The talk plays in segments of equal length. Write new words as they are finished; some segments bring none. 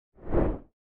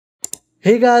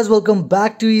Hey guys, welcome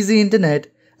back to Easy Internet,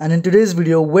 and in today's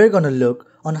video we're gonna look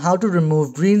on how to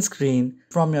remove green screen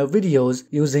from your videos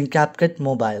using Capcut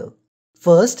Mobile.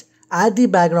 First, add the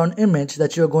background image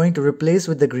that you're going to replace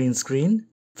with the green screen.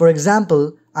 For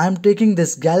example, I'm taking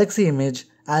this galaxy image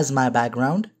as my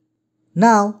background.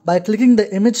 Now, by clicking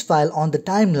the image file on the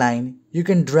timeline, you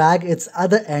can drag its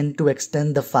other end to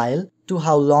extend the file to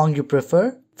how long you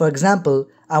prefer. For example,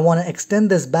 I want to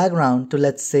extend this background to,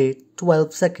 let's say,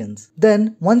 12 seconds.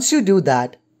 Then, once you do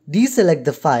that, deselect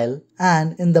the file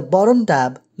and in the bottom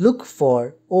tab, look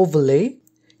for Overlay.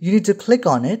 You need to click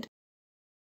on it.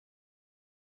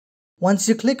 Once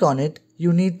you click on it,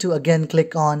 you need to again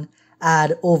click on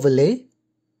Add Overlay.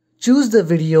 Choose the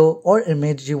video or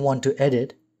image you want to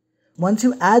edit. Once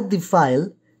you add the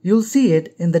file, you'll see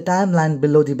it in the timeline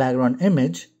below the background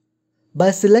image.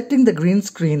 By selecting the green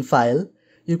screen file,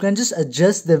 you can just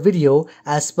adjust the video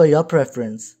as per your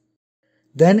preference.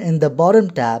 Then in the bottom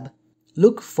tab,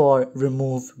 look for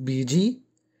Remove BG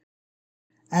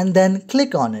and then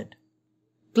click on it.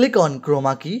 Click on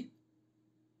Chroma key.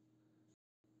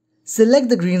 Select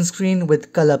the green screen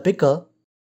with Color Picker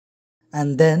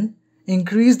and then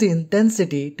increase the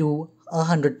intensity to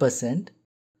 100%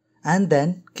 and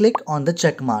then click on the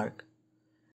check mark.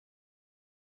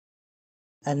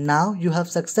 And now you have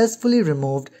successfully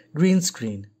removed green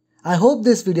screen. I hope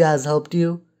this video has helped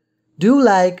you. Do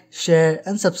like, share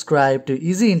and subscribe to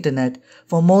Easy Internet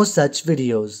for more such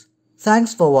videos.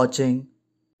 Thanks for watching.